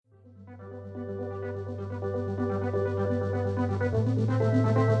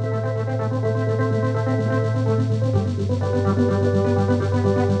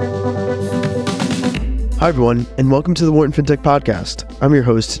Hi everyone, and welcome to the Wharton FinTech podcast. I'm your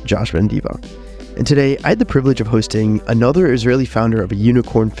host, Josh Benadiva. And today, I had the privilege of hosting another Israeli founder of a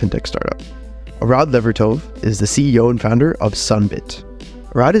unicorn FinTech startup. Arad Levertov is the CEO and founder of Sunbit.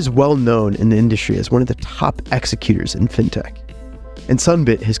 Arad is well known in the industry as one of the top executors in FinTech. And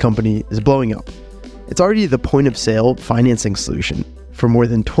Sunbit, his company, is blowing up. It's already the point-of-sale financing solution for more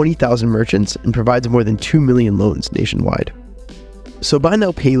than 20,000 merchants and provides more than 2 million loans nationwide. So buy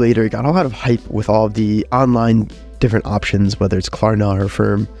now, pay later got a lot of hype with all of the online different options, whether it's Klarna or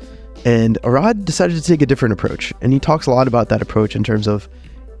Affirm. And Arad decided to take a different approach. And he talks a lot about that approach in terms of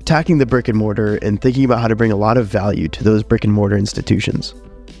attacking the brick and mortar and thinking about how to bring a lot of value to those brick and mortar institutions.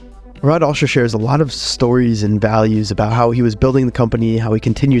 Arad also shares a lot of stories and values about how he was building the company, how he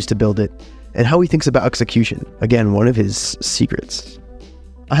continues to build it, and how he thinks about execution. Again, one of his secrets.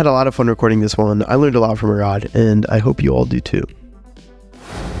 I had a lot of fun recording this one. I learned a lot from Arad, and I hope you all do too.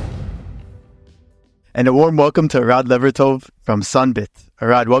 And a warm welcome to Arad Levertov from Sunbit.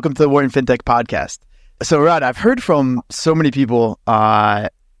 Arad, welcome to the Wharton FinTech podcast. So Arad, I've heard from so many people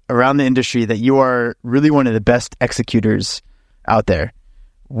around the industry that you are really one of the best executors out there.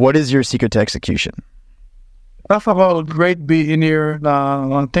 What is your secret to execution? First of all, great being here.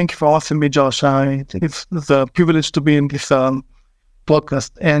 Thank you for asking me, Josh. It's a privilege to be in this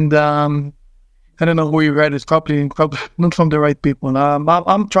podcast. And I don't know who you read. It's probably not from the right people.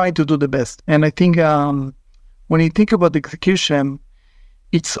 I'm trying to do the best. And I think when you think about execution,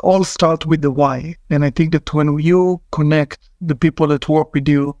 it's all start with the why. And I think that when you connect the people that work with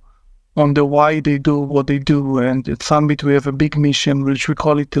you on the why they do what they do, and at Sunbit we have a big mission, which we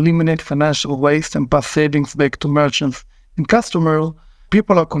call it eliminate financial waste and pass savings back to merchants and customers,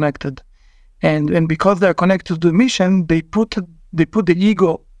 people are connected. And because they're connected to the mission, they put the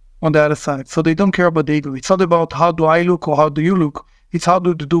ego on the other side. So they don't care about the ego. It's not about how do I look or how do you look. It's how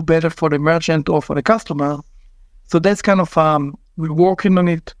do do better for the merchant or for the customer. So that's kind of, we're working on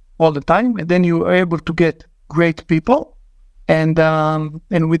it all the time. And then you are able to get great people. And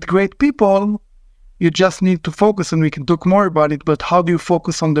with great people, you just need to focus, and we can talk more about it, but how do you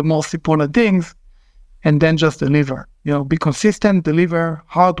focus on the most important things and then just deliver? Be consistent, deliver,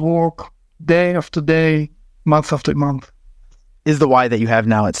 hard work, day after day, month after month. Is the why that you have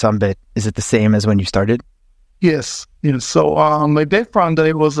now at Sunbit, is it the same as when you started? Yes. So my background,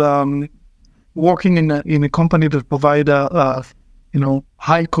 I was working in a company that provide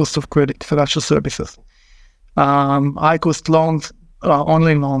high cost of credit financial services, high cost loans,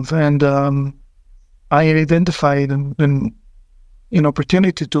 online loans, and I identified an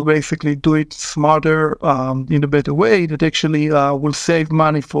opportunity to basically do it smarter, in a better way that actually will save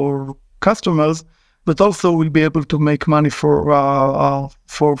money for customers, but also will be able to make money for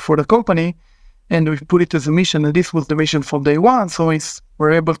the company. And we put it as a mission, and this was the mission from day one. So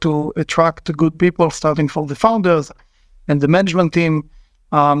we're able to attract good people, starting from the founders and the management team,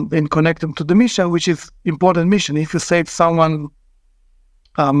 and connect them to the mission, which is important mission. If you save someone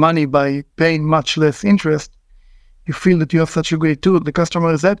money by paying much less interest, you feel that you have such a great tool, the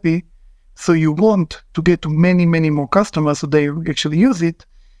customer is happy, so you want to get to many, many more customers so they actually use it.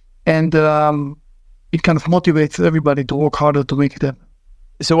 And it kind of motivates everybody to work harder to make it happen.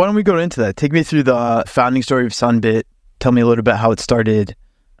 So why don't we go into that? Take me through the founding story of Sunbit. Tell me a little bit how it started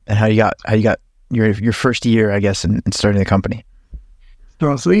and how you got your first year, I guess, in starting the company.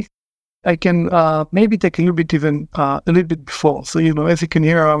 So I can maybe take a little bit before. So, as you can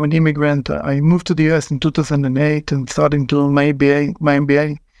hear, I'm an immigrant. I moved to the US in 2008 and started to my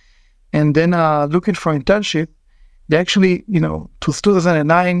MBA. And then looking for internship, they actually, it was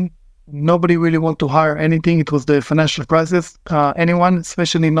 2009, nobody really wanted to hire anything. It was the financial crisis. Anyone,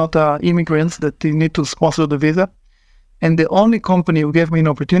 especially not immigrants, that they need to sponsor the visa. And the only company who gave me an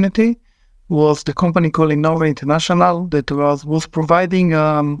opportunity was the company called Enova International that was providing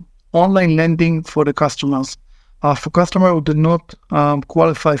online lending for the customers, for customers who did not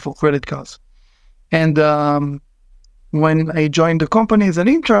qualify for credit cards. And when I joined the company as an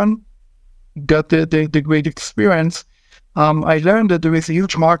intern, got the great experience, I learned that there is a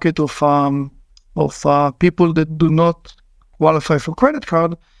huge market of people that do not qualify for credit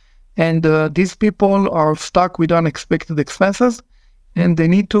card, and these people are stuck with unexpected expenses, and they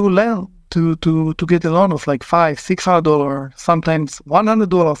need to learn to get a loan of like $500-$600, sometimes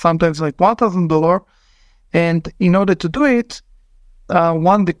 $100, sometimes like $1,000. And in order to do it,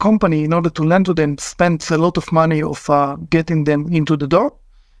 the company, in order to lend to them, spends a lot of money of getting them into the door.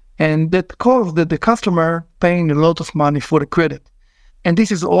 And that caused the customer paying a lot of money for the credit. And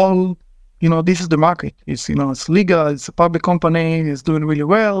this is all, this is the market. It's legal, it's a public company, it's doing really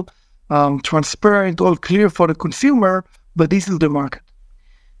well, transparent, all clear for the consumer, but this is the market.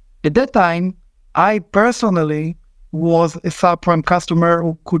 At that time, I personally was a subprime customer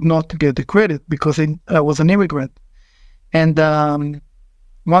who could not get the credit because I was an immigrant. And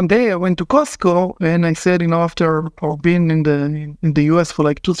one day I went to Costco and I said, after being in the US for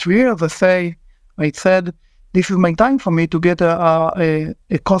like 2-3 years, I said, this is my time for me to get a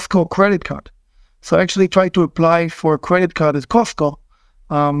Costco credit card. So I actually tried to apply for a credit card at Costco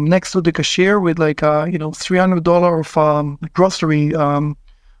next to the cashier with like, $300 of grocery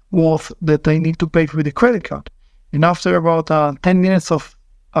worth that I need to pay with the credit card. And after about 10 minutes of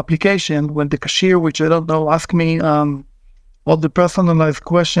application, when the cashier, which I don't know, asked me all the personalized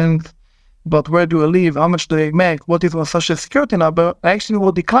questions about where do I live, how much do I make, what is my social security number, I actually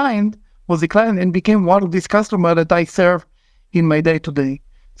was declined and became one of these customers that I serve in my day-to-day.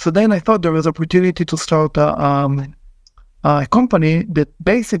 So then I thought there was opportunity to start a company that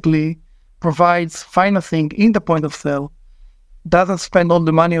basically provides financing in the point of sale, doesn't spend all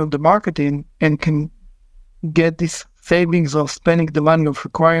the money on the marketing, and can get this savings of spending the money of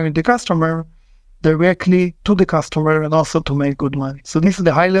acquiring the customer directly to the customer and also to make good money. So this is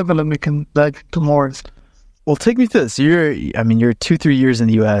the high level, and we can dive into more. Well, take me through this. So you're 2-3 years in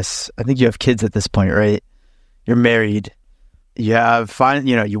the US. I think you have kids at this point, right? You're married. You have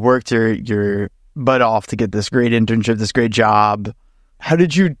you worked your butt off to get this great internship, this great job. How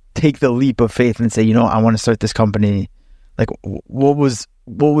did you take the leap of faith and say, I want to start this company? Like, what was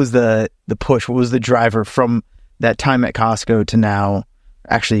the push? What was the driver from that time at Costco to now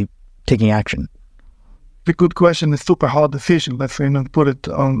actually taking action? The good question. It's super hard decision. Let's say, put it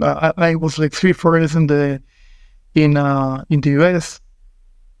on. I was like 3-4 years in the US.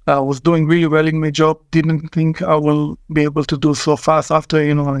 I was doing really well in my job. Didn't think I will be able to do so fast after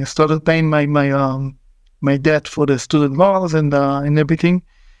I started paying my debt for the student loans and everything.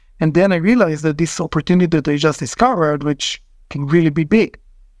 And then I realized that this opportunity that I just discovered, which can really be big,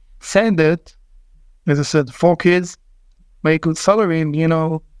 said that, as I said, 4 kids, make good salary, and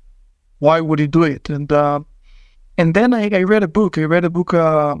why would you do it? And then I read a book. I read a book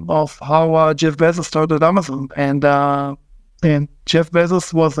of how Jeff Bezos started Amazon, and Jeff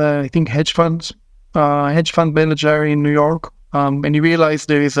Bezos was I think hedge fund manager in New York, and he realized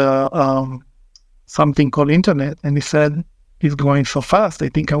there is something called internet, and he said, "It's going so fast. I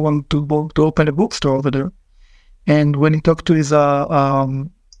think I want to open a bookstore over there." And when he talked to his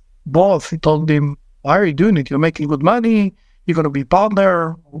boss, he told him, "Why are you doing it? You're making good money. You're going to be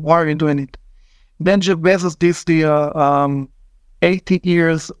partner. Why are you doing it?" Then Jeff Bezos did the 80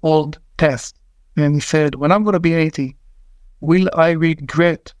 years old test. And he said, when I'm going to be 80, will I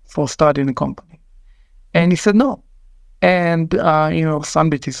regret for starting a company? And he said, no. And,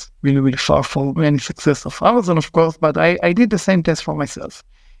 Sunbit is really, really far from any success of Amazon, of course, but I did the same test for myself.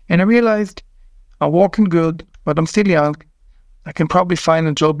 And I realized I'm working good, but I'm still young. I can probably find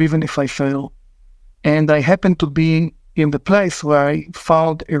a job even if I fail. And I happen to be in the place where I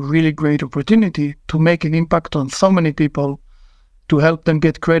found a really great opportunity to make an impact on so many people, to help them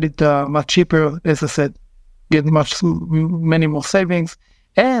get credit much cheaper, as I said, get many more savings,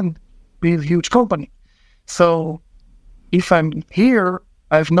 and build a huge company. So if I'm here,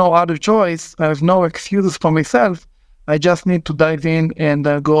 I have no other choice. I have no excuses for myself. I just need to dive in and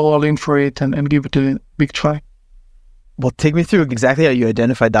go all in for it and give it a big try. Well, take me through exactly how you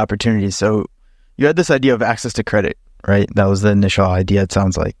identified the opportunity. So you had this idea of access to credit, right? That was the initial idea, it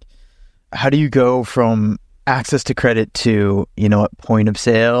sounds like. How do you go from access to credit to, point of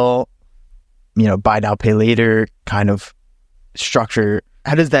sale, buy now, pay later kind of structure?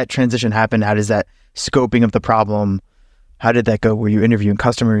 How does that transition happen? How does that scoping of the problem, how did that go? Were you interviewing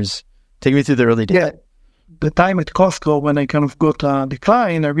customers? Take me through the early days. Yeah, the time at Costco when I kind of got a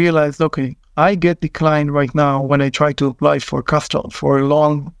decline, I realized, okay, I get declined right now when I try to apply for a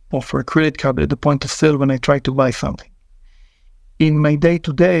loan or for a credit card at the point of sale when I try to buy something. In my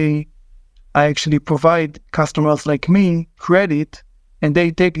day-to-day, I actually provide customers like me credit, and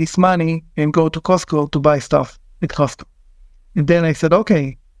they take this money and go to Costco to buy stuff at Costco. And then I said,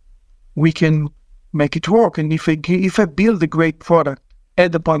 okay, we can make it work. And if I build a great product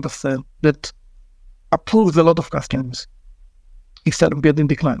at the point of sale that approves a lot of customers, instead of getting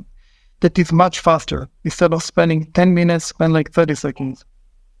declined, that is much faster. Instead of spending 10 minutes, spend like 30 seconds.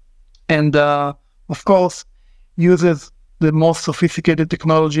 And of course, uses the most sophisticated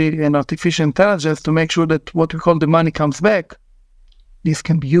technology and artificial intelligence to make sure that what we call the money comes back. This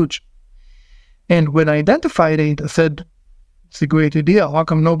can be huge. And when I identified it, I said, it's a great idea. How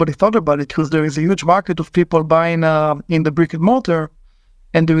come nobody thought about it? Because there is a huge market of people buying in the brick and mortar,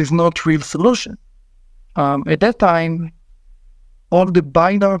 and there is not real solution. At that time, all the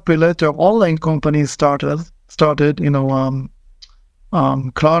buy now pay later online companies started,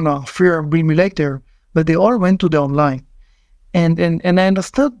 Klarna, Fear, Bring Me Later, but they all went to the online. And I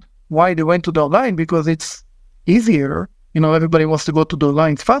understood why they went to the online, because it's easier. Everybody wants to go to the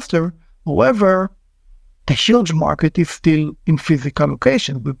online, it's faster. However, the huge market is still in physical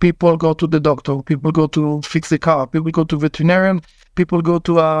location, where people go to the doctor, people go to fix the car, people go to veterinarian, people go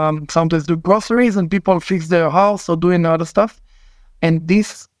to sometimes do groceries, and people fix their house or doing other stuff. And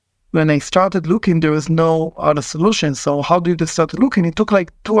this, when I started looking, there was no other solution. So how did I start looking? It took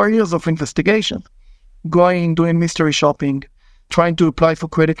like 2 years of investigation, going, doing mystery shopping, trying to apply for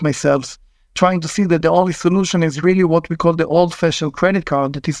credit myself, trying to see that the only solution is really what we call the old-fashioned credit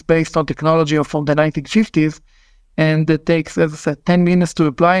card that is based on technology from the 1950s, and that takes, as I said, 10 minutes to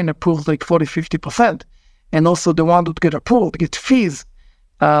apply and approves like 40-50%. And also the one that get approved gets fees,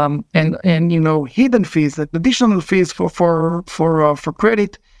 and hidden fees, like additional fees for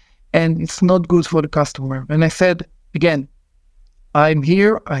credit, and it's not good for the customer. And I said, again, I'm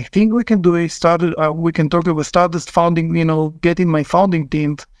here. I think we can do it. We can talk about started founding, getting my founding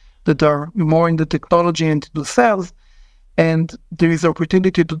teams that are more in the technology and to do sales. And there is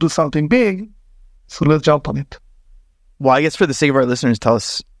opportunity to do something big. So let's jump on it. Well, I guess for the sake of our listeners, tell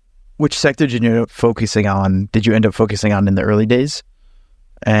us, which sector did you end up focusing on in the early days?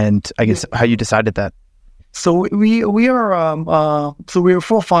 And I guess how you decided that. So we are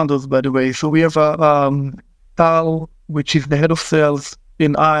 4 founders, by the way. So we have Tal, which is the head of sales,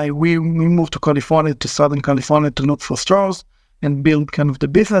 and we moved to California, to Southern California, to look for stores and build kind of the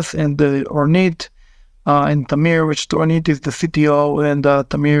business. And Ornit and Tamir, which Ornit is the CTO, and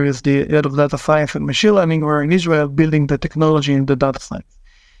Tamir is the head of data science and machine learning. We're in Israel building the technology and the data science.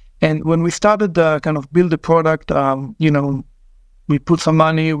 And when we started kind of build the product, we put some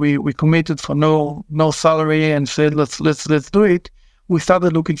money, we committed for no salary and said, let's do it. We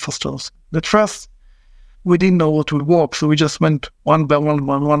started looking for stores. At first, we didn't know what would work. So we just went one by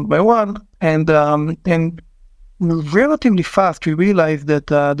one. And relatively fast, we realized that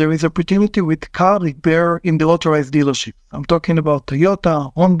there is opportunity with car repair in the authorized dealership. I'm talking about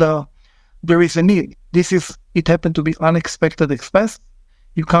Toyota, Honda. There is a need. It happened to be unexpected expense.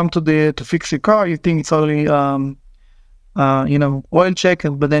 You come to fix your car, you think it's only, oil check,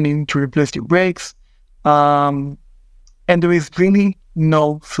 but then you need to replace your brakes. And there is really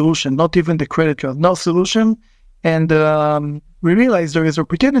no solution, not even the credit card, no solution. And we realized there is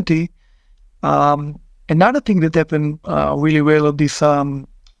opportunity. Another thing that happened really well on this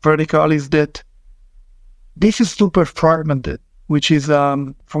vertical is that this is super fragmented, which is,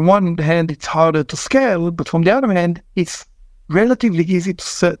 from one hand, it's harder to scale, but from the other hand, it's relatively easy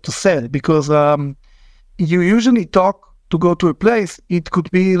to sell because you usually talk to go to a place. It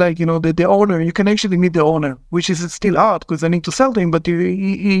could be like, the owner, you can actually meet the owner, which is still hard because I need to sell to him, but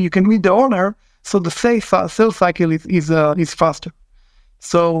you can meet the owner. So the sales cycle is faster.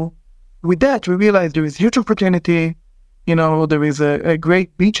 So with that, we realized there is huge opportunity. There is a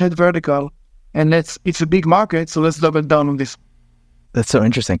great beachhead vertical, and it's a big market. So let's double down on this. That's so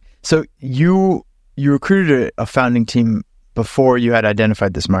interesting. So you recruited a founding team before you had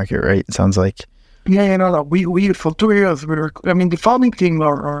identified this market, right? It sounds like. Yeah, no. We for 2 years, the founding team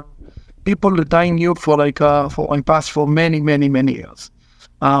are people that I knew for many, many, many years.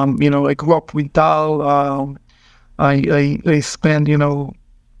 I grew up with Tal. I spent,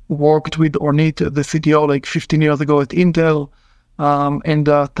 worked with Ornit, the CTO, like 15 years ago at Intel. And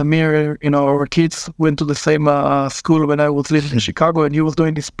Tamir, our kids went to the same school when I was living in Chicago, and he was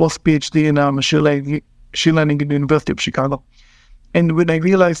doing his post-PhD in machine learning in the University of Chicago. And when I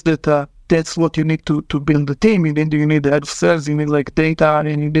realized that that's what you need to build the team, you need the head of sales, you need like data, and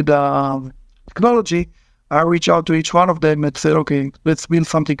you need technology, I reached out to each one of them and said, okay, let's build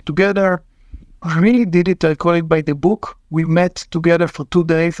something together. I really did it, I call it by the book. We met together for 2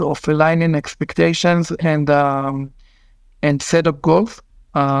 days of aligning expectations and set up goals.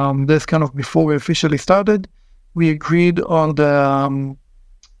 That's kind of before we officially started. We agreed on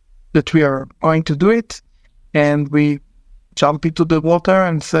that we are going to do it, and we jump into the water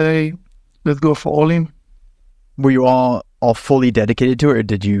and say, let's go for all in. Were you all fully dedicated to it, or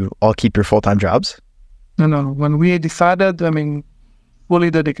did you all keep your full-time jobs? No. When we decided,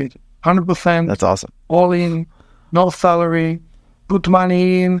 fully dedicated, 100%. That's awesome. All in, no salary, put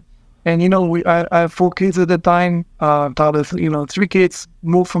money in. And, I have 4 kids at the time. Tal has, 3 kids,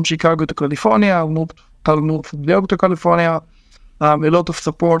 moved from Chicago to California. Tal moved from New York to California. A lot of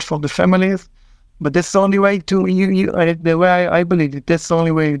support from the families. But that's the only way the way I believe it, that's the only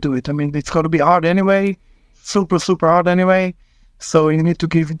way you do it. It's going to be hard anyway, super, super hard anyway. So you need to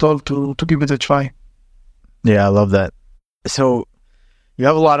give it all to give it a try. Yeah, I love that. So you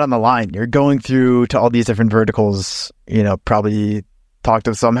have a lot on the line. You're going through to all these different verticals, probably talked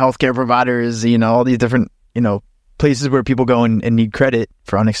to some healthcare providers, all these different, places where people go and need credit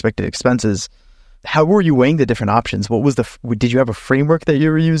for unexpected expenses. How were you weighing the different options? Did you have a framework that you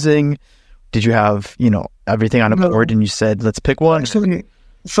were using? Did you have, everything on a board and you said, let's pick one? Actually,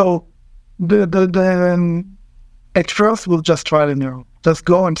 so at first we'll just try and error. Just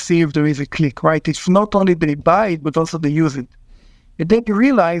go and see if there is a click, right? It's not only they buy it, but also they use it. And then you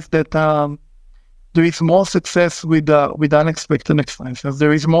realize that there is more success with unexpected expenses.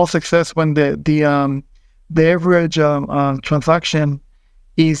 There is more success when the average transaction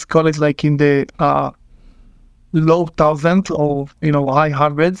is, call it like in the low thousands or high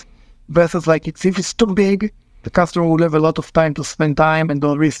hundreds, versus like if it's too big, the customer will have a lot of time to spend time and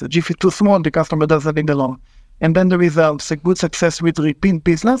do research. If it's too small, the customer doesn't need the loan. And then there is a good success with repeat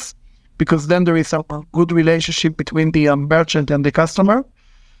business, because then there is a good relationship between the merchant and the customer.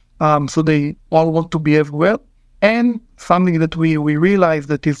 So they all want to behave well. And something that we realize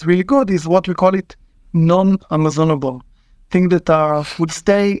that is really good is what we call it non-Amazonable. Things that would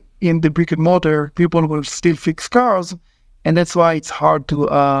stay in the brick and mortar, people will still fix cars, and that's why it's hard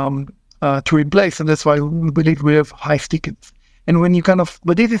to replace, and that's why we believe we have high tickets. And when you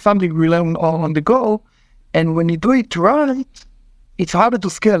but this is something we learn on the go, and when you do it right, it's harder to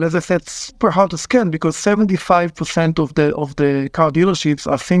scale. As I said, super hard to scale because 75% of the car dealerships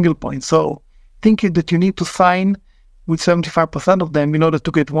are single point. So thinking that you need to sign with 75% of them in order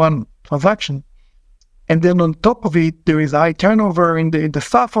to get one transaction. And then on top of it, there is high turnover in the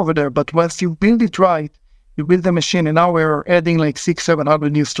staff over there. But once you build it right, you build the machine, and now we're adding like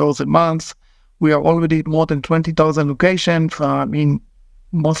 600-700 new stores a month. We are already at more than 20,000 locations in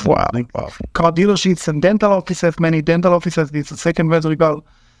most car dealerships and dental offices. Many dental offices. This is the second vertical,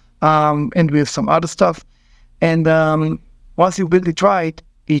 and we have some other stuff. And once you build it right,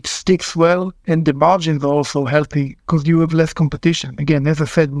 it sticks well, and the margins are also healthy because you have less competition. Again, as I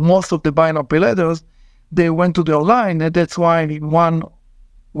said, most of the buy now pay laters, they went to the online, and that's why in one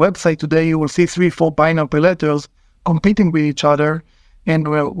website today you will see 3-4 buy now pay laters competing with each other. And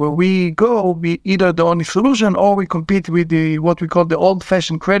where we go, we either the only solution or we compete with what we call the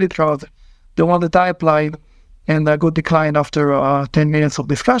old-fashioned credit card, the one that I applied and I got declined after 10 minutes of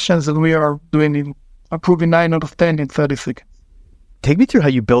discussions, and we are approving 9 out of 10 in 30 seconds. Take me through how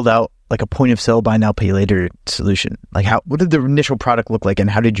you build out like a point of sale buy now pay later solution. Like what did the initial product look like, and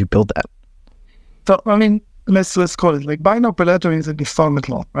how did you build that? So let's call it like buy now pay later is an installment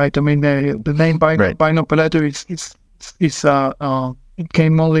loan, right? The name buy now pay later is it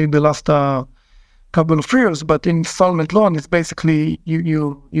came only in the last couple of years, but installment loan is basically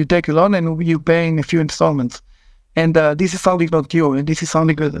you take a loan and you pay in a few installments. And this is something not new, and this is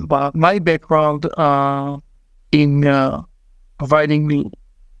something about my background in providing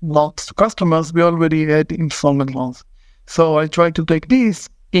loans to customers. We already had installment loans. So I tried to take this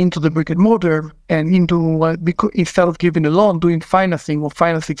into the brick and mortar and into instead of giving a loan, doing financing or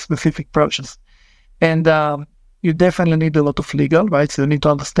financing specific purchase. And you definitely need a lot of legal, right? So you need to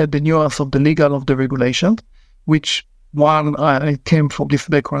understand the nuance of the legal of the regulation, which one, I came from this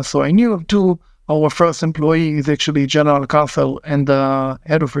background, so I knew. Two, our first employee is actually general counsel and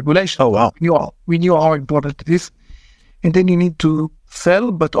head of regulation. Oh, wow. We knew how important it is. And then you need to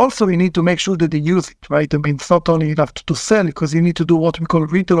sell, but also you need to make sure that they use it, right? It's not only enough to sell, because you need to do what we call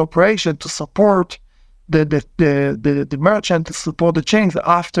retail operation to support the merchant, to support the chains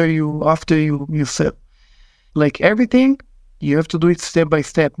after you sell. Like everything, you have to do it step by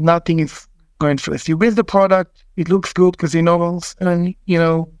step. Nothing is going fast. You build the product, it looks good because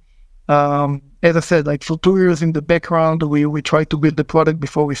as I said, like for 2 years in the background, we tried to build the product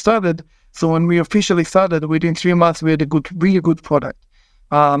before we started. So when we officially started, within 3 months, we had really good product.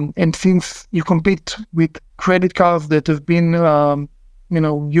 And since you compete with credit cards that have been,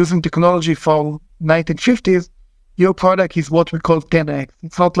 using technology from 1950s, your product is what we call 10x.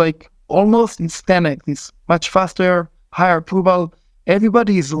 It's not like almost, it's 10x. It's much faster, higher approval.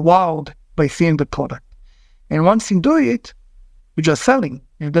 Everybody is wowed by seeing the product. And once you do it, we're just selling.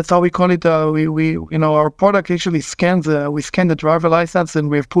 And that's how we call it. Our product actually scans. We scan the driver license and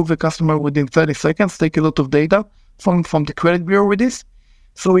we approve the customer within 30 seconds. Take a lot of data from the credit bureau with this.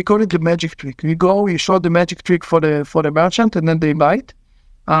 So we call it the magic trick. We show the magic trick for the merchant, and then they buy it.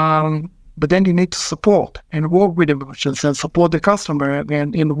 But then you need to support and work with the merchants and support the customer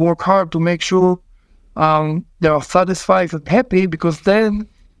and work hard to make sure they are satisfied and happy, because then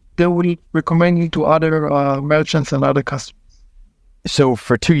they will recommend you to other merchants and other customers. So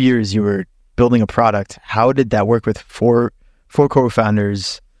for 2 years, you were building a product. How did that work with four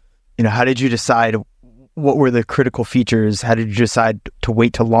co-founders? How did you decide what were the critical features? How did you decide to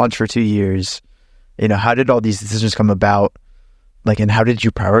wait to launch for 2 years? How did all these decisions come about? and how did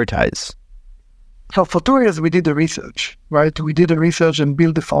you prioritize? So for 2 years, we did the research, right? We did the research and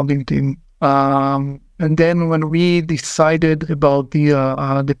built the founding team. And then when we decided about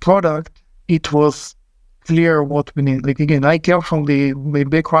the product, it was clear what we need. Like, again, I came from my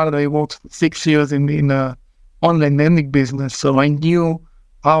background. I worked 6 years in a online lending business. So I knew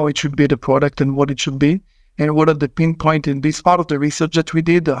how it should be, the product, and what it should be, and what are the pinpoint in this part of the research that we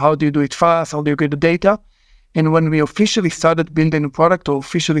did. How do you do it fast? How do you get the data? And when we officially started building the product, or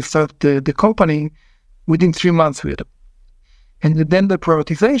officially started the company, within 3 months we had it. And then the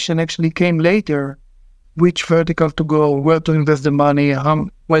prioritization actually came later. Which vertical to go, where to invest the money,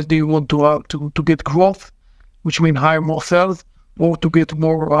 where do you want to get growth, which means hire more sales, or to get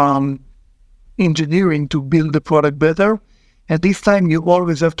more engineering to build the product better. At this time, you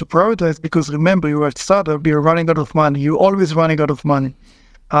always have to prioritize, because remember, you're a startup, you're running out of money. You're always running out of money.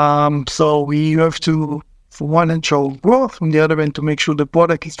 So we have to, for one hand, show growth, from the other end, to make sure the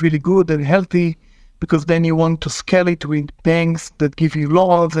product is really good and healthy, because then you want to scale it with banks that give you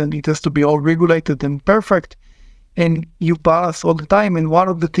loans, and it has to be all regulated and perfect. And you balance all the time. And one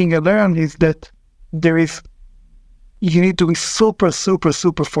of the things I learned is that you need to be super, super,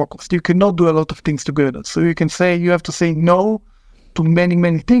 super focused. You cannot do a lot of things together. So you have to say no to many,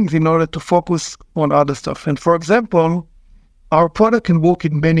 many things in order to focus on other stuff. And for example, our product can work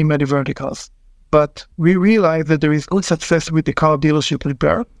in many, many verticals, but we realized that there is good success with the car dealership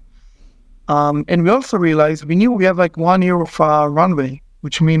repair. And we also realized, we knew we have like 1 year of runway,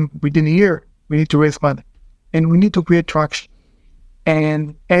 which means within a year, we need to raise money and we need to create traction.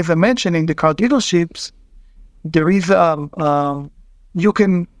 And as I mentioned, in the car dealerships, there is, you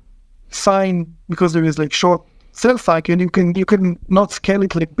can sign, because there is like short sales cycle, you can not scale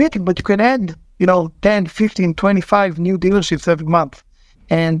it like big, but you can add, 10, 15, 25 new dealerships every month.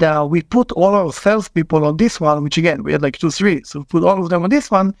 And we put all our salespeople on this one, which again, we had like 2, 3. So we put all of them on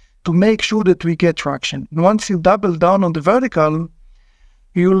this one to make sure that we get traction. And once you double down on the vertical,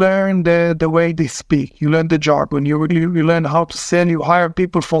 you learn the way they speak. You learn the jargon. You learn how to sell. You hire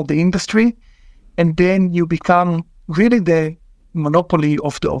people from the industry. And then you become really the monopoly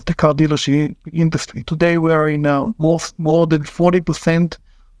of the car dealership industry. Today, we are in more than 40%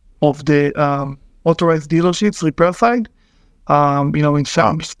 of the authorized dealerships repair side. In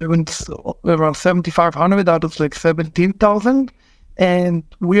some, around 7,500 out of like 17,000. And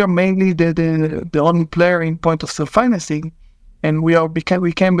we are mainly the only player in point of sale financing, and we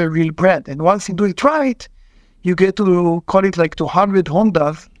became a real brand. And once you do it right, you get to call it like 200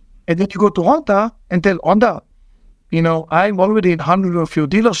 Hondas, and then you go to Honda and tell Honda, I'm already in 100 of your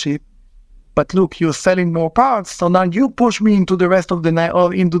dealership, but look, you're selling more parts, so now you push me into the rest of the night,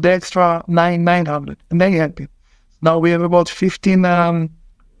 or into the extra 900, and then you help me. Now we have about 15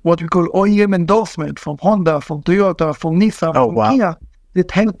 what we call OEM endorsement from Honda, from Toyota, from Nissan, from Kia,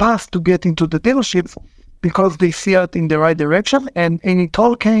 that help us to get into the dealerships, because they see it in the right direction. And it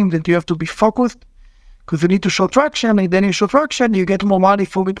all came that you have to be focused, because you need to show traction, and then you show traction, you get more money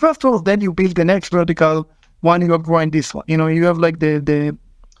from investors, then you build the next vertical when you're growing this one. You have like the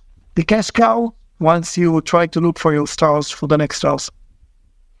cash cow once you try to look for your stars, for the next stars.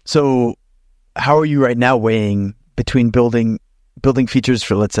 So how are you right now weighing between building features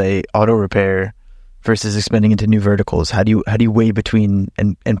for, let's say, auto repair versus expanding into new verticals? How do you weigh between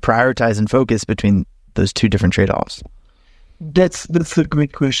and prioritize and focus between those two different trade-offs? That's a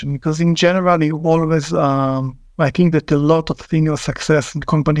great question, because in general, you always, I think that a lot of things of success in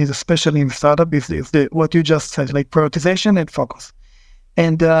companies, especially in startup, is what you just said, like prioritization and focus.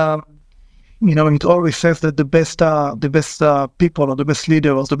 And it always says that the best people, or the best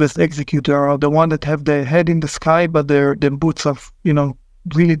leaders, the best executor, are the one that have their head in the sky, but their boots are,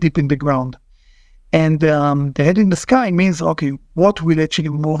 really deep in the ground. And the head in the sky means, okay, what will actually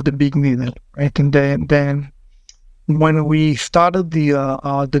move the big needle, right? And then when we started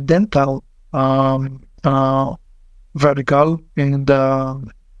the dental vertical, and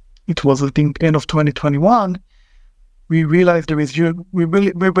it was, I think, end of 2021. We realized we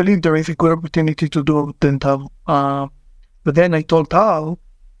believe there is a good opportunity to do dental. But then I told Tal,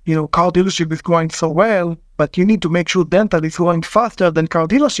 car dealership is growing so well, but you need to make sure dental is growing faster than car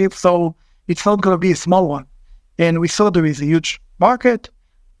dealership, so it's not going to be a small one. And we saw there is a huge market,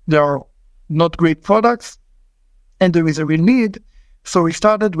 there are not great products, and there is a real need. So we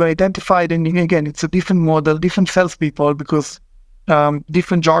identified, and again, it's a different model, different salespeople, because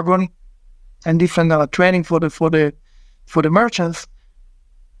different jargon and different training for the merchants.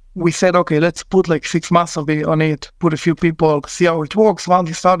 We said, okay, let's put like 6 months on it, put a few people, see how it works. Once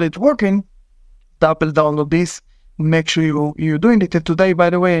we started working, double down on this, make sure you're doing it. And today, by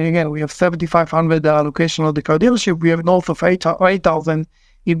the way, again, we have 7,500 locations of the car dealership. We have north of 8,000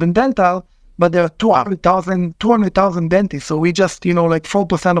 even dental, but there are 200,000 dentists. So we just, like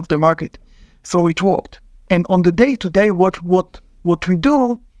 4% of the market. So it worked. And on the day-to-day, what we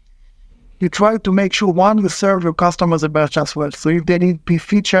do, you try to make sure, one, you serve your customers the best as well. So if they need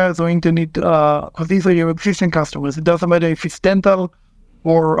features or if they need, because these are your existing customers, it doesn't matter if it's dental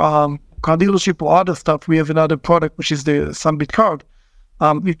or car dealership or other stuff. We have another product, which is the Sunbit card.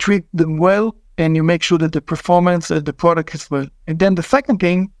 You treat them well and you make sure that the performance of the product is well. And then the second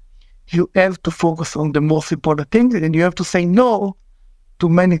thing, you have to focus on the most important things, and you have to say no to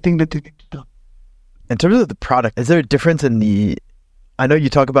many things that you need to do. In terms of the product, is there a difference in I know you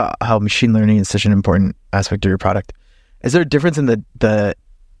talk about how machine learning is such an important aspect of your product. Is there a difference in the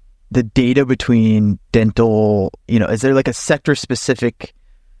data between dental, is there like a sector specific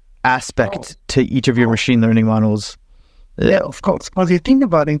aspect to each of your machine learning models? Yeah, of course. Because you think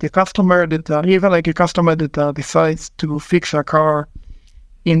about it, the customer that, even like a customer that decides to fix a car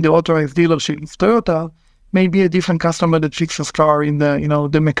in the authorized dealership of Toyota, maybe a different customer that fixes car in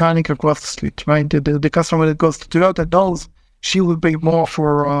the mechanic across the street, right? The customer that goes to Toyota knows she will pay more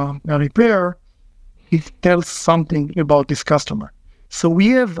for a repair. It tells something about this customer. So we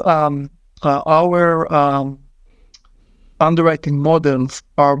have our underwriting models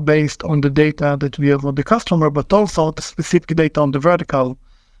are based on the data that we have on the customer, but also the specific data on the vertical.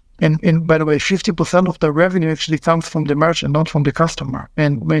 And by the way, 50% of the revenue actually comes from the merchant, not from the customer.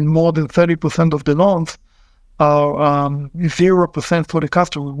 And when more than 30% of the loans are 0% for the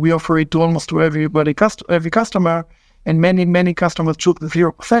customer, we offer it to almost to every customer. And many customers choose the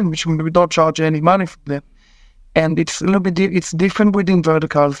 0%, which means we don't charge any money from them. And it's a little bit, it's different within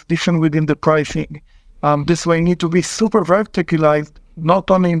verticals, different within the pricing. This way you need to be super verticalized, not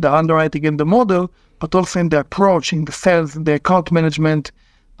only in the underwriting and the model, but also in the approach, in the sales, in the account management.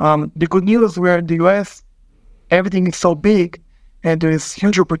 The good news, we're in the US, everything is so big, and there is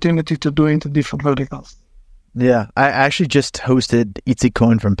huge opportunity to do into different verticals. Yeah, I actually just hosted Itzik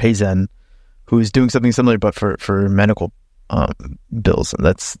Cohen from Payzen, who's doing something similar, but for medical bills, and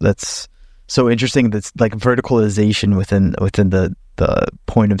that's so interesting. That's like verticalization within the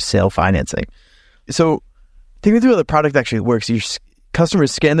point of sale financing. So, take me through how the product actually works. Your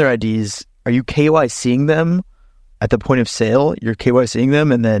customers scan their IDs. Are you KYCing them at the point of sale? You're KYCing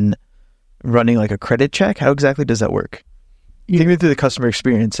them and then running like a credit check. How exactly does that work? Take me through the customer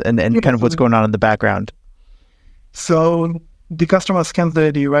experience and kind of what's going on in the background. So the customer scans the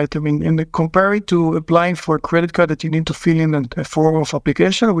ID, right? I mean, compare it to applying for a credit card that you need to fill in a form of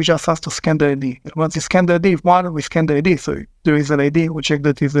application, we just have to scan the ID. Once you scan the ID, we scan the ID. So there is an ID, we check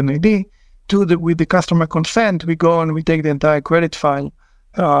that it's an ID. Two, with the customer consent, we go and we take the entire credit file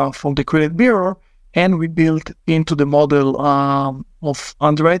from the credit bureau and we build into the model of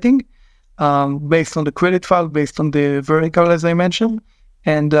underwriting based on the credit file, based on the vertical, as I mentioned.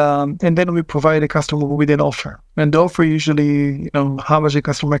 And then we provide the customer with an offer. And the offer usually, how much the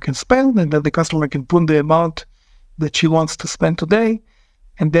customer can spend, and then the customer can put the amount that she wants to spend today.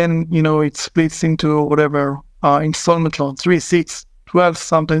 And then, it splits into whatever installment loan, 3, 6, 12,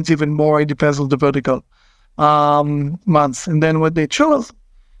 sometimes even more. It depends on the vertical months. And then when they choose,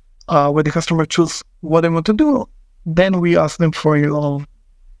 when the customer choose what they want to do, then we ask them for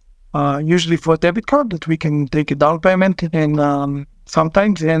usually for a debit card that we can take a down payment and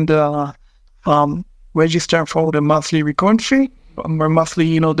sometimes register for the monthly recurring fee or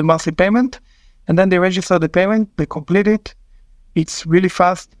monthly, the monthly payment. And then they register the payment, they complete it. It's really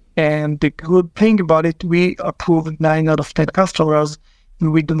fast. And the good thing about it, we approve 9 out of 10 customers,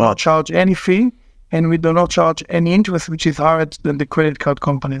 and we do not charge any fee, and we do not charge any interest, which is higher than the credit card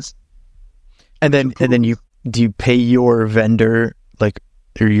companies. And then do you pay your vendor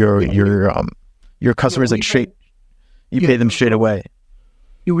or your customers straight? You pay them straight away.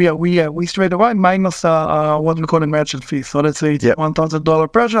 We straight away minus what we call a merchant fee. So let's say it's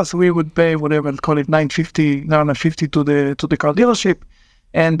 $1,000 purchase, we would pay whatever, call it $950 to the car dealership.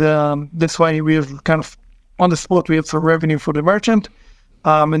 And that's why we have kind of on the spot, we have some revenue for the merchant.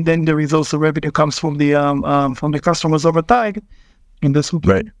 And then there is also revenue comes from the customers over time. And this would be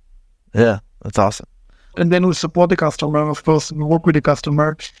right. Yeah, that's awesome. And then we support the customer, of course, we work with the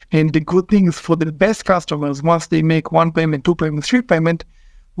customer. And the good thing is for the best customers, once they make 1 payment, 2 payments, 3 payment,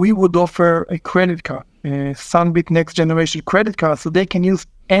 we would offer a credit card, a Sunbit next generation credit card, so they can use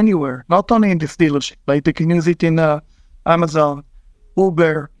anywhere, not only in this dealership. Like they can use it in Amazon,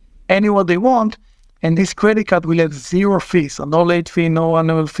 Uber, anywhere they want. And this credit card will have 0 fees, so no late fee, no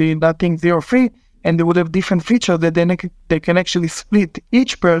annual fee, nothing, 0 fee. And they would have different features that they can actually split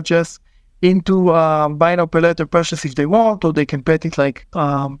each purchase into buy now pay later purchase if they want, or they can pay it like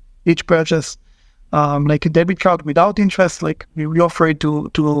each purchase like a debit card without interest. Like we offer it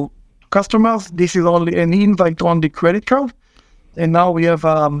to customers. This is only an invite on the credit card, and now we have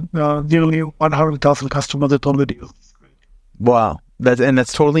nearly 100,000 customers that already use this. Wow,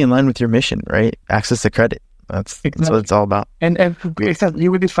 that's totally in line with your mission, right? Access to credit. That's what it's all about. And exactly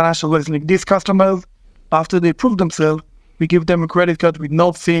with these financial ways, like these customers, after they prove themselves, we give them a credit card with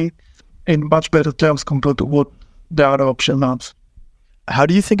no fee in much better terms compared to what the other option is. How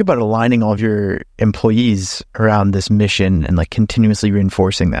do you think about aligning all of your employees around this mission and like continuously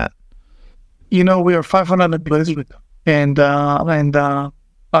reinforcing that? We are 500 employees, and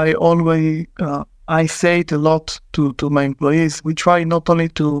I always I say it a lot to my employees. We try not only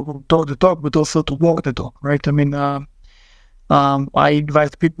to talk the talk, but also to walk the talk, right? I mean, I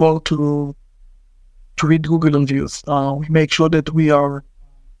invite people to read Google reviews. We make sure that we are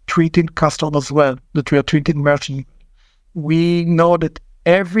treating customers well, that we are treating merchants. We know that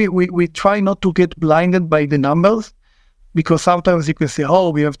we try not to get blinded by the numbers, because sometimes you can say, oh,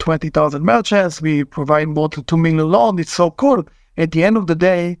 we have 20,000 merchants, we provide more than 2 million loans, it's so cool. At the end of the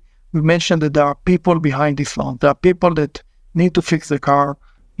day, we mentioned that there are people behind this loan. There are people that need to fix the car,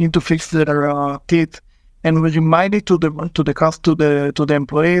 need to fix their teeth, and we remind it to the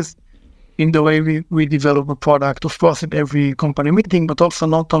employees in the way we develop a product. Of course, in every company meeting, but also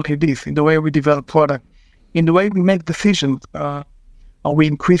not only this, in the way we develop product, in the way we make decisions. Are we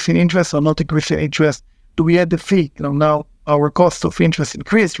increasing interest or not increasing interest? Do we add the fee? Now our cost of interest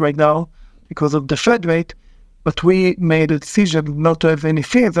increased right now because of the Fed rate, but we made a decision not to have any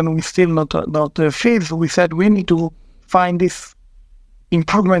fees, and we still not have fees. We said we need to find this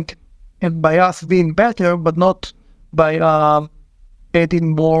improvement, and by us being better, but not by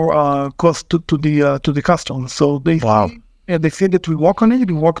adding more cost to the customer. So they see that we work on it,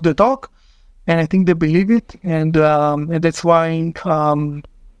 we walk the talk, and I think they believe it, and that's why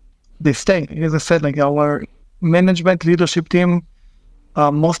they stay. As I said, like our management leadership team,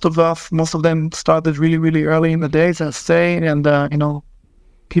 most of them started really, really early in the days and stay and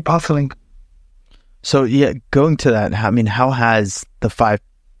keep hustling. So yeah, going to that, I mean, how has the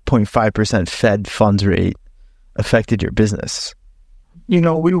 5.5% Fed funds rate affected your business? We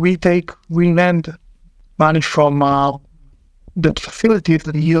lend money from the facilities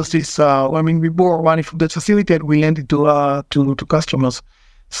that use this. We borrow money from that facility and we lend it to customers.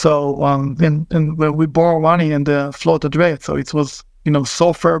 So and when we borrow money and the floated rate, so it was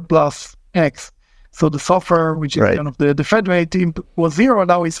SOFR plus X. So the SOFR, which is kind of the Fed rate, was 0,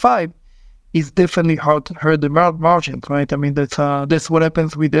 now is 5. Is definitely hurt the margins, right? I mean that's what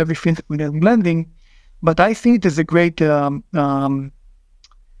happens with everything with lending. But I see it as a great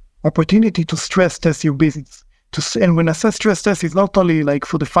opportunity to stress test your business. And when I say stress test, it's not only like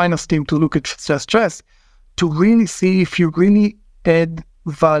for the finance team to look at stress, to really see if you really add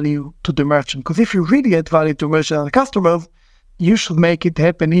value to the merchant. Because if you really add value to merchant and customers, you should make it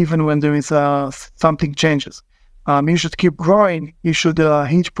happen even when there is something changes. You should keep growing. You should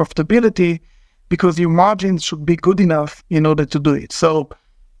hit profitability because your margins should be good enough in order to do it. So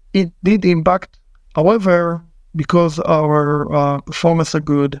it did impact. However, because our performance are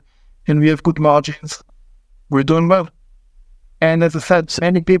good and we have good margins, we're doing well. And as I said,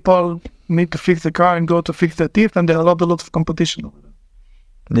 many people need to fix the car and go to fix their teeth, and there are a lot of competition.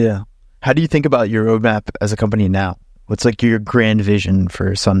 Yeah. How do you think about your roadmap as a company now? What's like your grand vision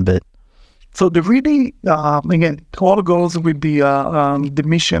for Sunbit? So the really, again, it all goes with the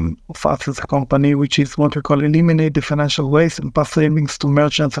mission of us as a company, which is what we call eliminate the financial waste and pass savings to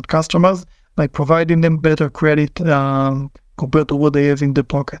merchants and customers by providing them better credit compared to what they have in the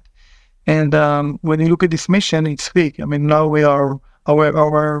pocket. And when you look at this mission, it's big. I mean, now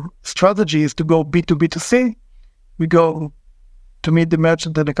our strategy is to go B2B2C. We go to meet the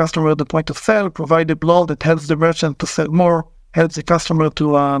merchant and the customer at the point of sale, provide a loan that helps the merchant to sell more, helps the customer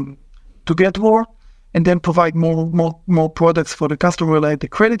to get more, and then provide more products for the customer, like the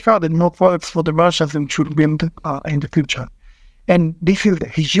credit card, and more products for the merchants and should build in the future. And this is a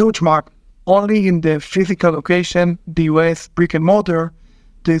huge market. Only in the physical location, the US brick and mortar,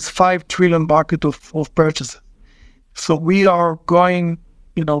 there's $5 trillion market of purchases. So we are going,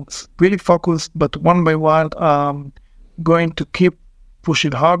 really focused, but one by one, going to keep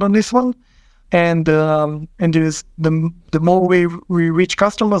pushing hard on this one. And there is the more we reach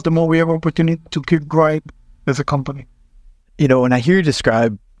customers, the more we have opportunity to keep growing as a company. When I hear you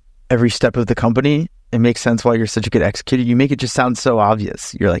describe every step of the company, it makes sense why you're such a good executor. You make it just sound so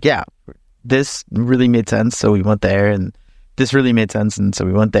obvious. You're like, yeah, this really made sense, so we went there, and this really made sense, and so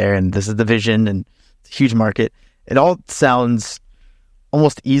we went there, and this is the vision, and it's a huge market. It all sounds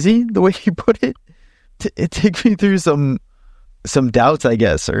almost easy the way you put it. It takes me through some doubts, I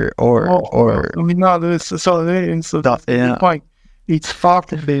guess, or I mean, no, the point. It's far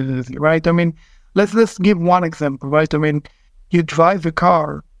from easy, right? I mean, let's give one example, right? I mean, you drive a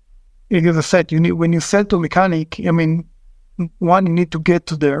car. As I said, when you sell to a mechanic, I mean, one, you need to get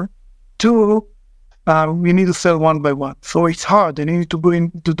to there. Two, we need to sell one by one. So it's hard, and you need to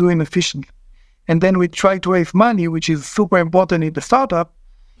do it efficiently. And then we try to raise money, which is super important in the startup.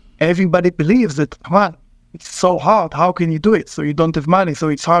 Everybody believes that, man, it's so hard. How can you do it? So you don't have money, so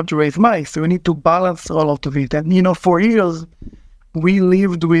it's hard to raise money. So we need to balance all of it. And, for years, we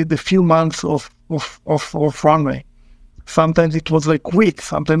lived with a few months of runway. Sometimes it was like weeks,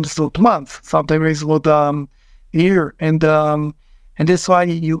 sometimes it was months, sometimes it was a year. And that's why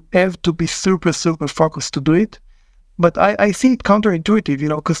you have to be super, super focused to do it. But I see it counterintuitive,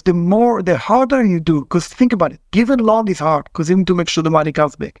 because the harder you do, because think about it, giving loan is hard because you need to make sure the money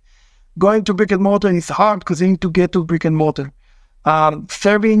comes back. Going to brick and mortar is hard because you need to get to brick and mortar.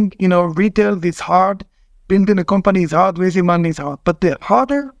 Serving, retail is hard. Building a company is hard. Raising money is hard. But the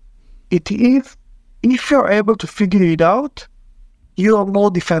harder it is, if you're able to figure it out, you are more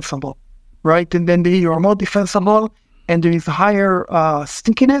defensible, right? And then you are more defensible, and there is higher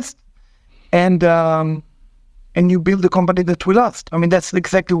stickiness, and you build a company that will last. I mean, that's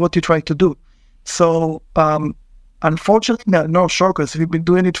exactly what you try to do. So, unfortunately, no shortcuts. We've been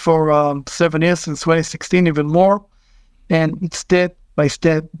doing it for 7 years, since 2016, even more. And it's step by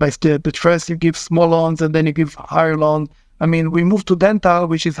step by step. But first you give small loans, and then you give higher loans. I mean, we moved to dental,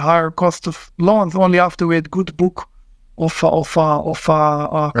 which is higher cost of loans, only after we had good book of right.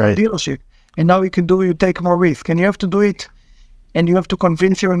 dealership. And now you take more risk. And you have to do it, and you have to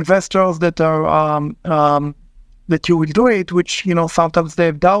convince your investors that that you will do it, which, sometimes they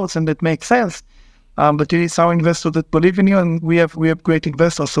have doubts, and that makes sense. But it is our investors that believe in you, and we have great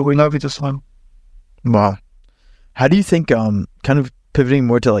investors, so we love it as well. Wow. How do you think, kind of pivoting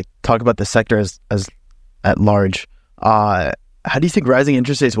more to talk about the sector as at large, how do you think rising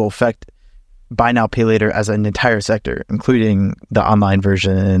interest rates will affect buy now, pay later as an entire sector, including the online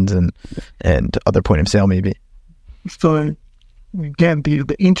versions and other point of sale maybe? So again,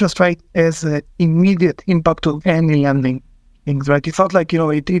 the interest rate has an immediate impact on any lending things, right? It's not like,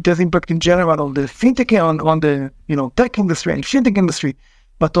 it has impact in general on the FinTech, on the, tech industry and FinTech industry.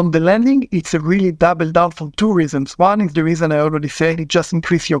 But on the lending, it's a really double down for two reasons. One is the reason I already said, it just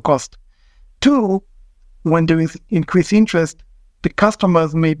increase your cost. Two, when there is increased interest, the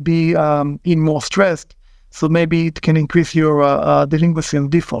customers may be in more stress. So maybe it can increase your delinquency and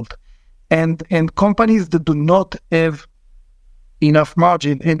default. And companies that do not have enough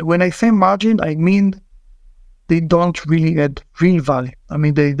margin, and when I say margin, I mean they don't really add real value. I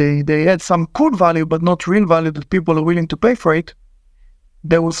mean, they add some good value, but not real value that people are willing to pay for it.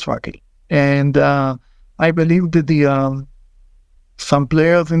 They will struggle. And I believe that some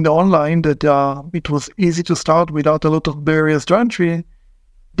players in the online that it was easy to start without a lot of barriers to entry,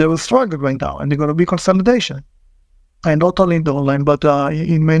 they will struggle right now, and they're going to be consolidation. And not only in the online, but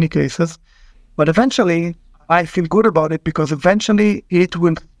in many cases. But eventually, I feel good about it, because eventually it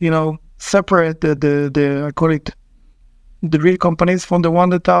will, separate the I call it the real companies from the one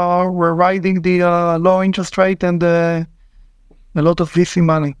that were riding the low interest rate and a lot of VC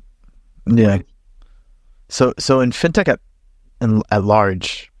money. Yeah. So in FinTech at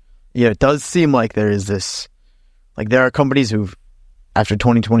large, it does seem like there is this, there are companies who've, after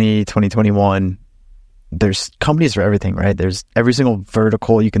 2020, 2021, there's companies for everything, right? There's every single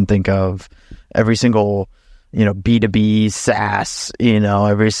vertical you can think of, every single, B2B, SaaS,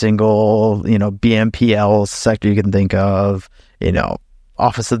 every single, BNPL sector you can think of,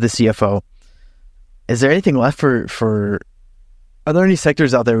 office of the CFO. Is there anything left for are there any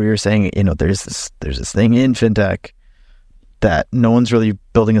sectors out there where you're saying, there's this thing in FinTech that no one's really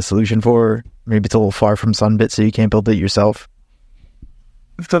building a solution for? Maybe it's a little far from Sunbit, so you can't build it yourself.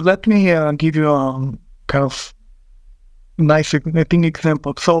 So let me give you a kind of nice,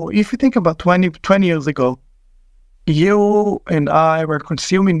 example. So if you think about 20 years ago, you and I were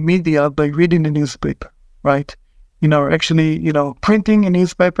consuming media by reading the newspaper, right? Actually, printing a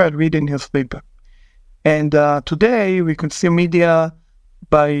newspaper and reading a newspaper. And today we consume media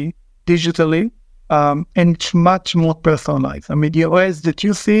by digitally, and it's much more personalized. I mean, the ads that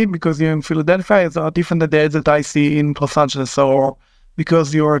you see because you're in Philadelphia are different than the ads that I see in Los Angeles, or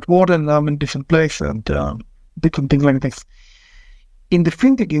because you're at work and I'm in different place, and different things like this. In the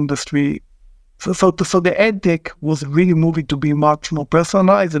FinTech industry, so the ad tech was really moving to be much more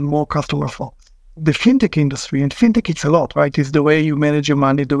personalized and more customer focused. The FinTech industry, and FinTech it's a lot, right? It's the way you manage your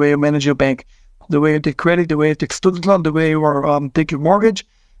money, the way you manage your bank, the way you take credit, the way you take student loan, the way you take your mortgage,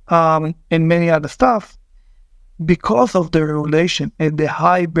 and many other stuff. Because of the regulation and the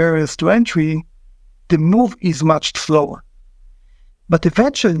high barriers to entry, the move is much slower. But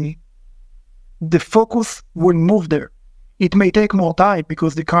eventually, the focus will move there. It may take more time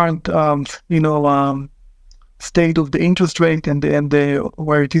because the current, state of the interest rate and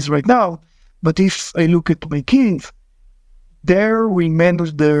where it is right now. But if I look at my kids, there we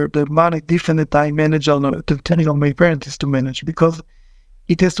manage the money different than I manage telling on my parents is to manage, because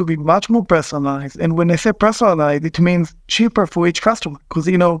it has to be much more personalized. And when I say personalized, it means cheaper for each customer. Because,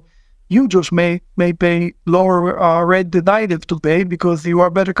 you, Josh, may pay lower rate than I have to pay because you are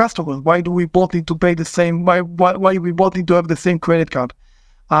a better customer. Why do we both need to pay the same? Why we both need to have the same credit card?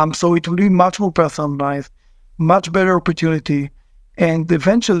 So it will be much more personalized, much better opportunity. And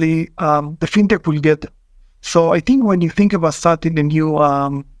eventually, the FinTech will get there. So I think when you think about starting a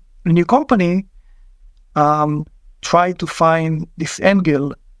new company, try to find this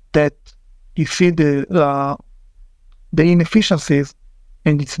angle that you see the inefficiencies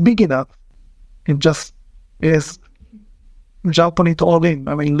and it's big enough, and just jump on it all in.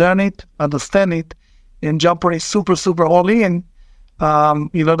 I mean, learn it, understand it, and jump on it super, super all in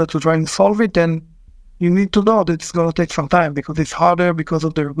order to try and solve it. And you need to know that it's going to take some time because it's harder because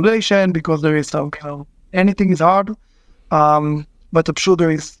of the regulation, because there is some anything is hard. But I'm sure there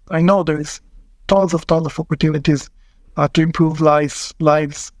is tons of opportunities to improve lives with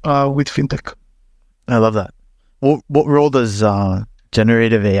FinTech. I love that. What role does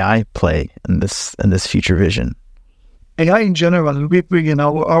generative AI play in this future vision? AI in general,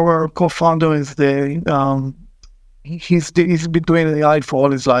 our co-founder is he's been doing AI for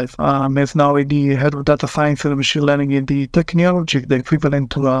all his life. He's now the head of data science and machine learning in the technology, the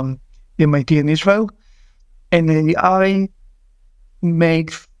equivalent to MIT in Israel. And AI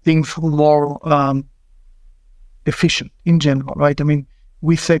makes things more efficient in general, right? I mean,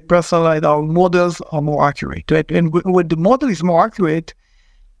 we say personalized, our models are more accurate, right? And when the model is more accurate,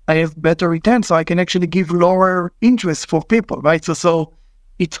 I have better returns, so I can actually give lower interest for people, right? So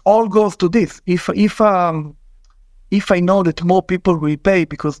it all goes to this. If I know that more people will pay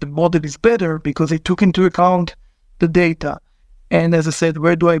because the model is better, because it took into account the data, and as I said,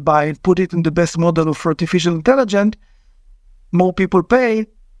 where do I buy it? Put it in the best model of artificial intelligence, more people pay,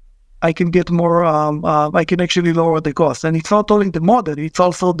 I can get more, I can actually lower the cost. And it's not only the model, it's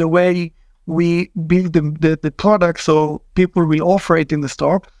also the way we build the product so people will offer it in the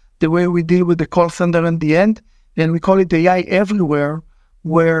store, the way we deal with the call center in the end, and we call it AI everywhere,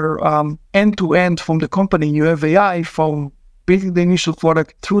 where end-to-end from the company, you have AI from building the initial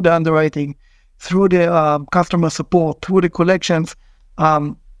product through the underwriting, through the customer support, through the collections,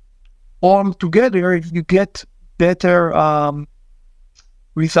 all together, you get better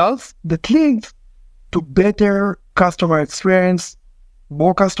results that leads to better customer experience,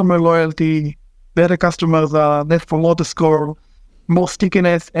 more customer loyalty, better customers net promoter score, more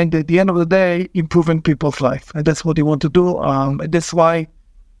stickiness, and at the end of the day, improving people's life. And that's what you want to do. That's why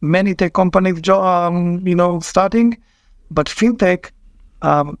many tech companies, starting, but FinTech,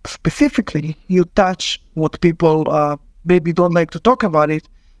 specifically, you touch what people maybe don't like to talk about it,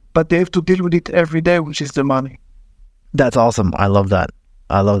 but they have to deal with it every day, which is the money. That's awesome. I love that.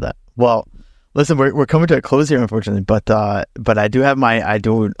 Well, listen, we're coming to a close here, unfortunately, but I do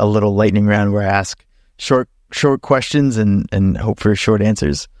a little lightning round where I ask short questions and hope for short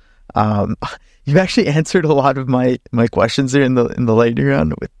answers. You've actually answered a lot of my questions here in the lightning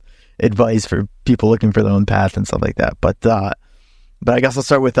round with advice for people looking for their own path and stuff like that. But I guess I'll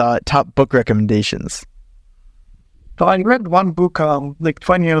start with top book recommendations. So I read one book like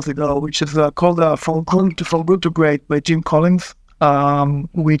 20 years ago, which is called From Good to Great by Jim Collins,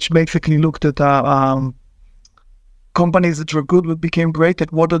 which basically looked at companies that were good but became great, and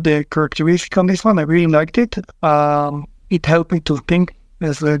what are the characteristics on this one. I really liked it. It helped me to think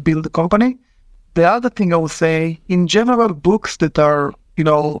as I build the company. The other thing I would say, in general, books that are,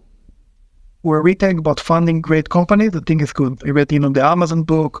 were written about funding great companies, I think is good. I read, the Amazon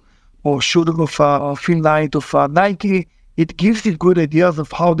book or Shooting of Phil Knight of Nike. It gives you good ideas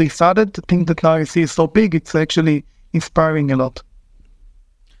of how they started. The thing that now you see is so big, it's actually inspiring a lot.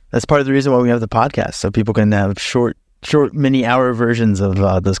 That's part of the reason why we have the podcast, so people can have short mini hour versions of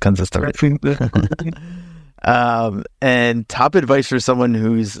those kinds of stories. And top advice for someone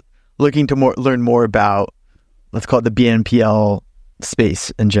who's looking to learn more about, let's call it the BNPL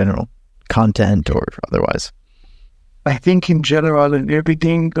space in general, content or otherwise. I think in general and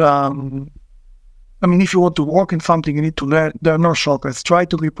everything, if you want to work in something, you need to learn. There are no shortcuts. Try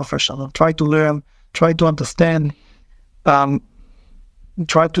to be professional. Try to learn. Try to understand.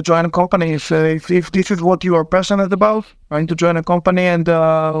 try to join a company. If this is what you are passionate about, trying to join a company and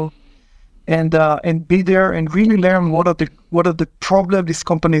be there and really learn what are the problems this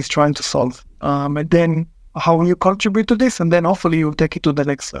company is trying to solve, and then how you contribute to this, and then hopefully you'll take it to the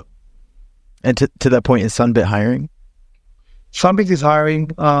next step. And to that point, is Sunbit hiring? Sunbit is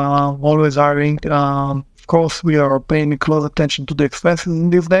hiring, always hiring. Of course, we are paying close attention to the expenses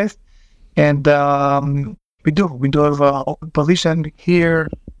in these days, and we do have an open position here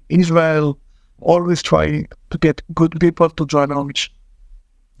in Israel. Always try to get good people to join our mission.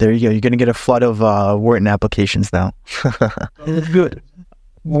 There you go. You're going to get a flood of Wharton applications now. It's good.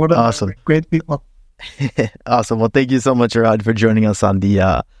 Awesome. Great people. Awesome. Well, thank you so much, Arad, for joining us on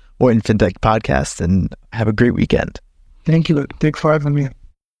the Wharton FinTech podcast, and have a great weekend. Thank you. Thanks for having me.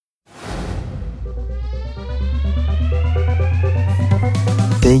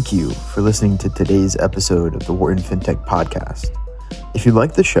 Thank you for listening to today's episode of the Wharton FinTech podcast. If you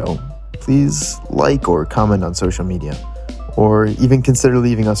like the show, please like or comment on social media, or even consider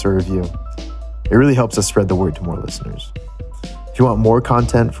leaving us a review. It really helps us spread the word to more listeners. If you want more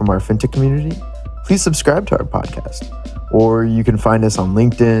content from our FinTech community, please subscribe to our podcast, or you can find us on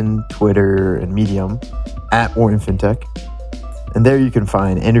LinkedIn, Twitter, and Medium at Wharton FinTech. And there you can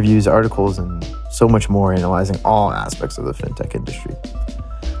find interviews, articles, and so much more analyzing all aspects of the FinTech industry.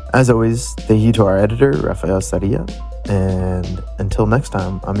 As always, thank you to our editor, Rafael Saria. And until next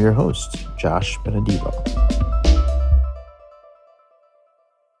time, I'm your host, Josh Benadiva.